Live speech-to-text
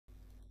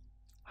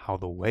How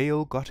the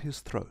Whale Got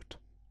His Throat,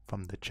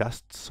 from the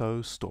Just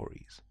So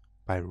Stories,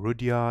 by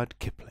Rudyard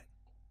Kipling.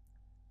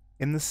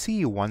 In the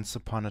sea once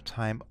upon a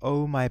time,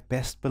 oh my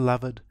best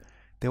beloved,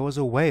 there was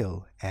a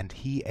whale, and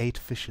he ate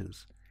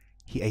fishes.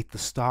 He ate the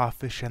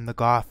starfish and the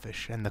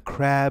garfish, and the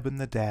crab and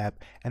the dab,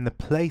 and the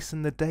plaice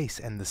and the dace,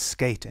 and the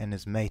skate and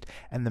his mate,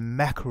 and the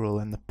mackerel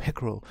and the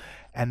pickerel,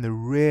 and the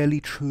really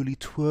truly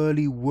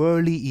twirly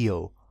whirly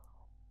eel.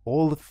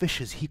 All the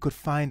fishes he could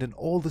find in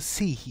all the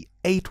sea he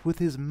ate with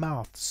his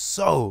mouth,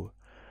 so,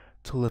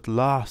 till at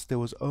last there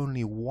was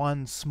only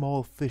one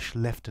small fish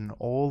left in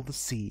all the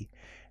sea,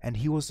 and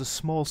he was a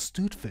small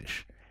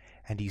stute-fish,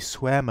 and he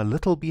swam a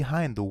little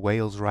behind the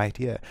whale's right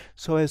ear,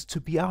 so as to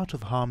be out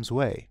of harm's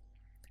way.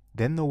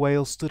 Then the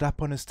whale stood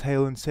up on his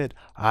tail and said,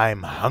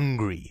 "I'm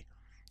hungry."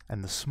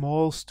 And the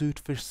small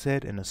stute-fish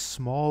said in a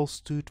small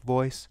stute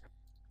voice,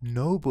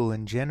 "Noble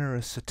and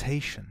generous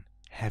cetacean,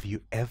 have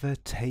you ever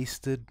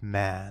tasted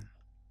man?"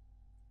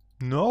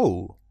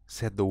 "No,"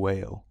 said the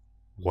whale.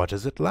 "What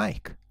is it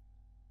like?"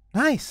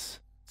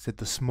 "Nice," said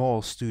the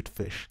small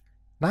stute-fish.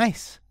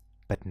 "Nice,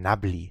 but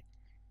nubbly."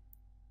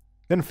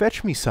 "Then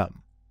fetch me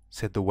some,"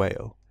 said the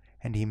whale,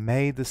 and he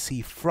made the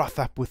sea froth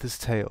up with his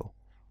tail.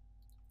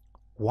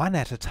 "One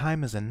at a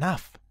time is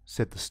enough,"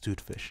 said the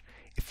stute-fish.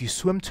 "If you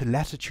swim to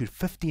latitude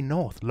 50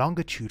 north,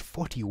 longitude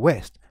 40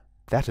 west,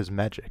 that is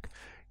magic,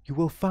 you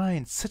will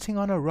find, sitting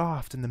on a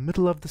raft in the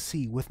middle of the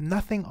sea, with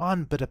nothing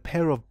on but a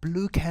pair of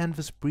blue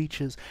canvas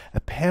breeches, a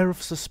pair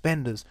of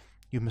suspenders,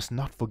 you must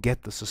not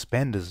forget the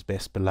suspenders,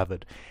 best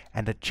beloved,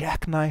 and a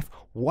jackknife,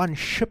 one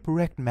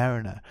shipwrecked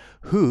mariner,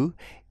 who,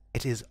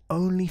 it is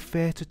only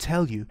fair to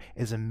tell you,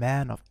 is a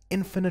man of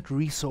infinite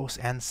resource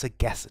and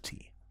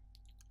sagacity."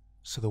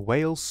 So the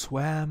whale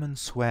swam and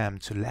swam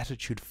to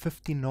latitude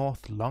 50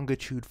 north,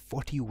 longitude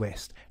 40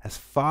 west, as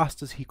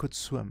fast as he could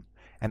swim,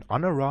 and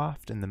on a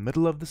raft in the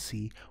middle of the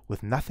sea,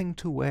 with nothing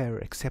to wear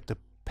except a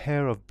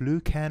pair of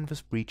blue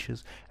canvas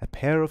breeches, a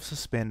pair of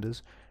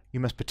suspenders, you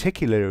must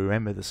particularly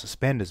remember the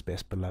suspenders,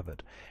 best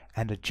beloved,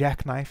 and a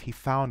jackknife, he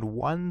found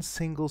one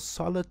single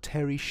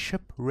solitary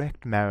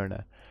shipwrecked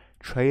mariner,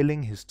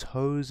 trailing his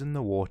toes in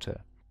the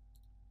water.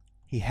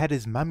 He had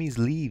his mummy's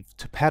leave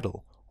to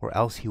paddle, or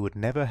else he would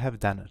never have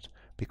done it,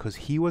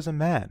 because he was a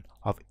man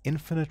of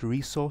infinite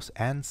resource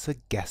and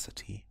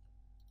sagacity.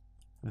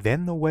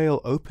 Then the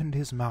whale opened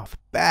his mouth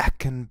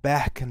back and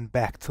back and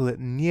back till it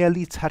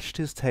nearly touched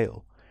his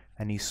tail,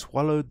 and he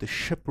swallowed the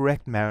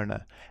shipwrecked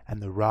mariner,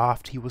 and the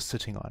raft he was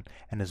sitting on,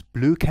 and his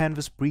blue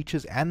canvas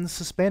breeches, and the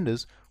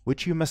suspenders,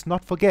 which you must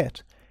not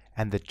forget,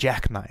 and the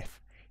jackknife.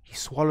 He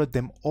swallowed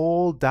them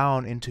all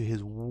down into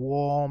his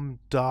warm,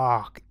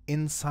 dark,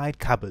 inside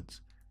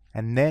cupboards,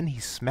 and then he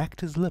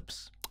smacked his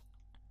lips,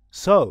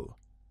 so,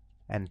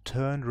 and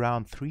turned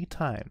round 3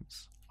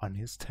 times on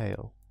his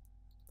tail.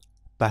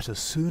 But as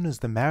soon as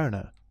the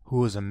mariner, who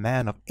was a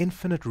man of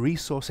infinite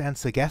resource and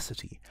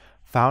sagacity,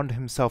 found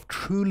himself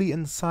truly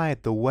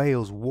inside the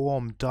whale's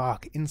warm,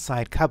 dark,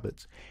 inside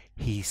cupboards,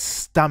 he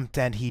stumped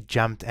and he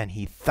jumped, and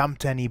he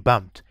thumped and he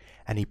bumped,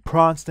 and he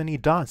pranced and he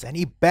danced, and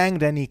he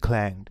banged and he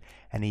clanged,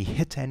 and he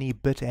hit and he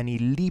bit, and he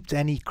leaped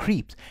and he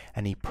creeped,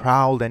 and he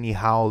prowled and he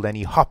howled, and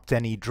he hopped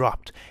and he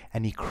dropped,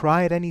 and he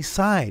cried and he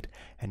sighed,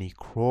 and he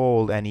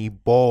crawled and he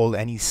bawled,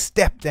 and he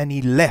stepped and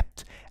he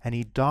leapt, and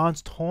he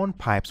danced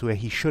hornpipes where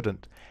he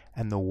shouldn't,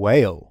 and the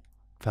whale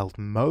felt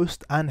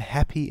most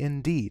unhappy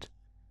indeed.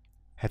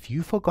 Have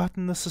you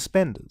forgotten the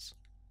suspenders?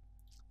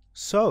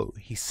 So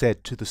he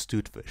said to the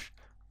stute-fish,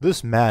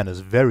 "This man is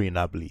very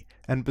nubbly,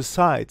 and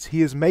besides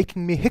he is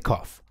making me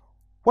hiccough.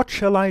 What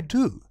shall I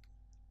do?"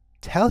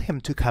 "Tell him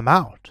to come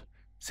out,"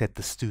 said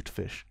the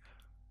stute-fish.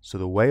 So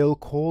the whale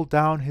called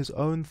down his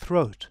own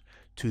throat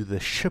to the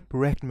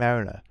shipwrecked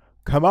mariner,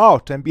 "Come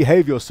out and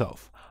behave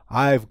yourself.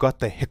 I've got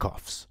the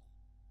hiccoughs."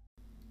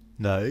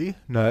 "Nay,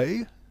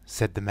 nay,"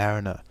 said the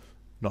mariner,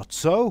 "not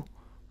so,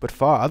 but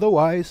far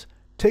otherwise.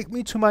 Take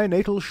me to my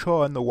natal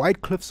shore and the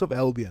white cliffs of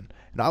Albion,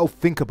 and I'll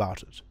think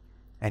about it."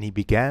 And he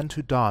began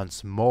to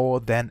dance more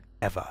than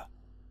ever.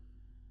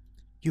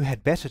 "You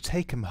had better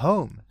take him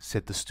home,"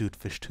 said the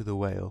stute-fish to the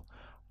whale.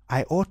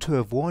 "I ought to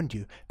have warned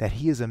you that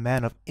he is a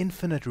man of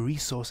infinite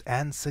resource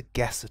and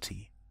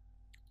sagacity."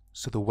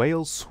 So the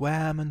whale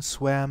swam and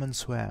swam and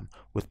swam,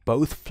 with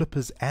both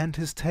flippers and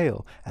his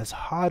tail, as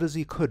hard as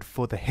he could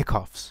for the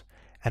hiccoughs,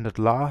 and at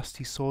last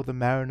he saw the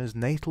mariner's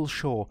natal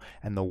shore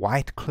and the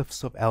white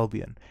cliffs of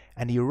Albion,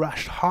 and he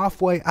rushed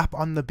halfway up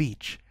on the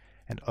beach,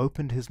 and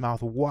opened his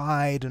mouth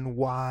wide and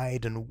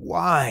wide and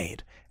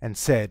wide, and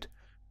said,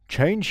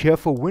 "Change here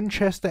for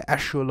Winchester,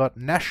 Ashuelot,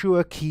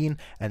 Nashua, Keene,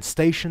 and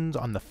stations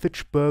on the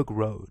Fitchburg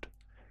road."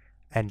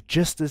 And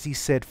just as he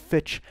said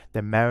Fitch,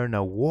 the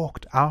mariner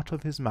walked out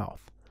of his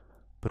mouth.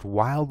 But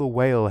while the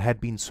whale had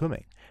been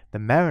swimming, the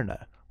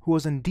mariner, who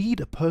was indeed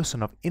a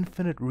person of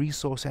infinite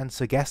resource and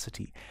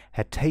sagacity,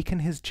 had taken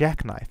his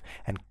jackknife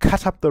and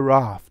cut up the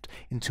raft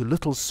into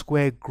little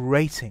square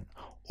grating,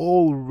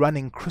 all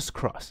running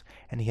crisscross,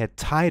 and he had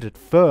tied it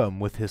firm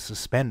with his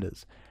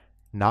suspenders.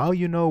 Now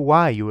you know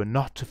why you are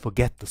not to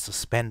forget the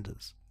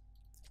suspenders.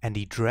 and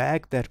he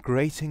dragged that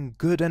grating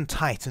good and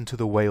tight into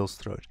the whale's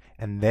throat,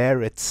 and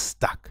there it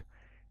stuck.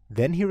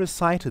 Then he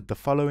recited the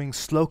following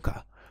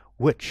sloka,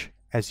 which,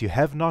 as you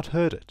have not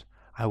heard it,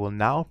 I will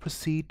now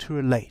proceed to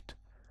relate.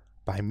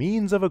 By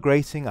means of a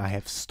grating I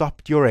have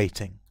stopped your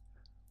eating.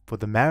 For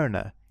the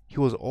mariner, he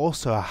was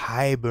also a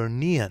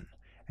Hibernian,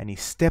 and he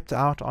stepped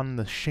out on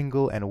the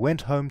shingle and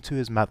went home to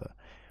his mother,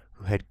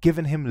 who had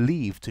given him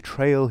leave to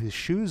trail his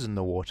shoes in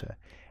the water,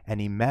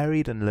 and he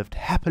married and lived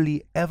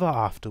happily ever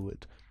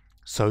afterward.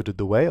 So did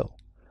the whale.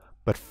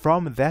 But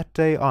from that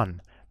day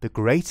on, the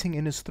grating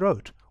in his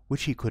throat,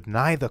 which he could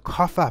neither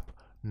cough up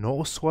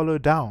nor swallow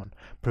down,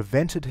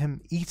 prevented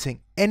him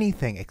eating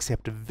anything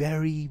except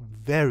very,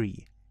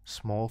 very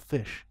small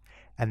fish.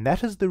 And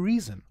that is the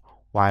reason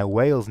why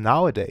whales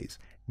nowadays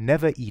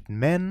never eat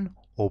men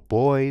or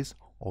boys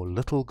or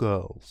little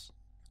girls.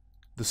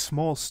 The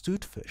small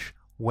stootfish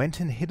went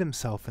and hid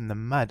himself in the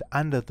mud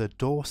under the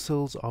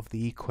doorsills of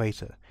the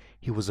equator.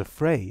 He was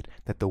afraid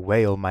that the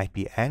whale might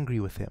be angry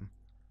with him.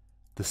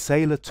 The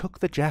sailor took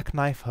the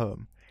jackknife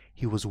home.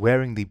 He was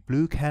wearing the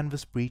blue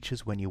canvas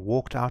breeches when he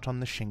walked out on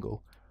the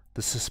shingle.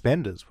 The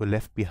suspenders were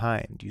left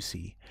behind, you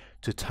see,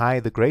 to tie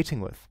the grating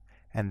with,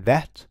 and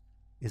that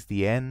is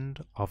the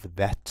end of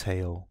that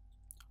tale.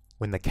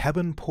 When the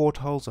cabin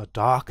portholes are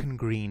dark and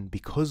green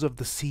because of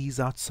the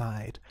seas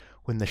outside,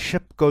 when the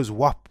ship goes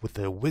wop with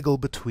a wiggle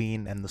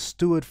between, and the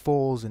steward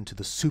falls into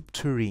the soup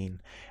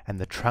tureen, and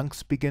the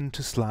trunks begin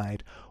to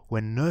slide,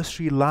 when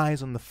nursery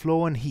lies on the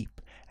floor in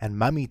heap, and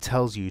mummy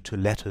tells you to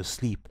let her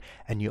sleep,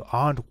 and you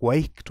aren't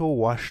waked or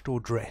washed or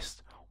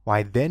dressed,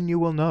 why then you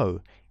will know,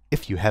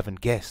 if you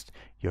haven't guessed,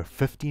 you're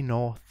 50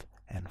 north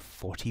and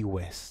 40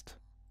 west.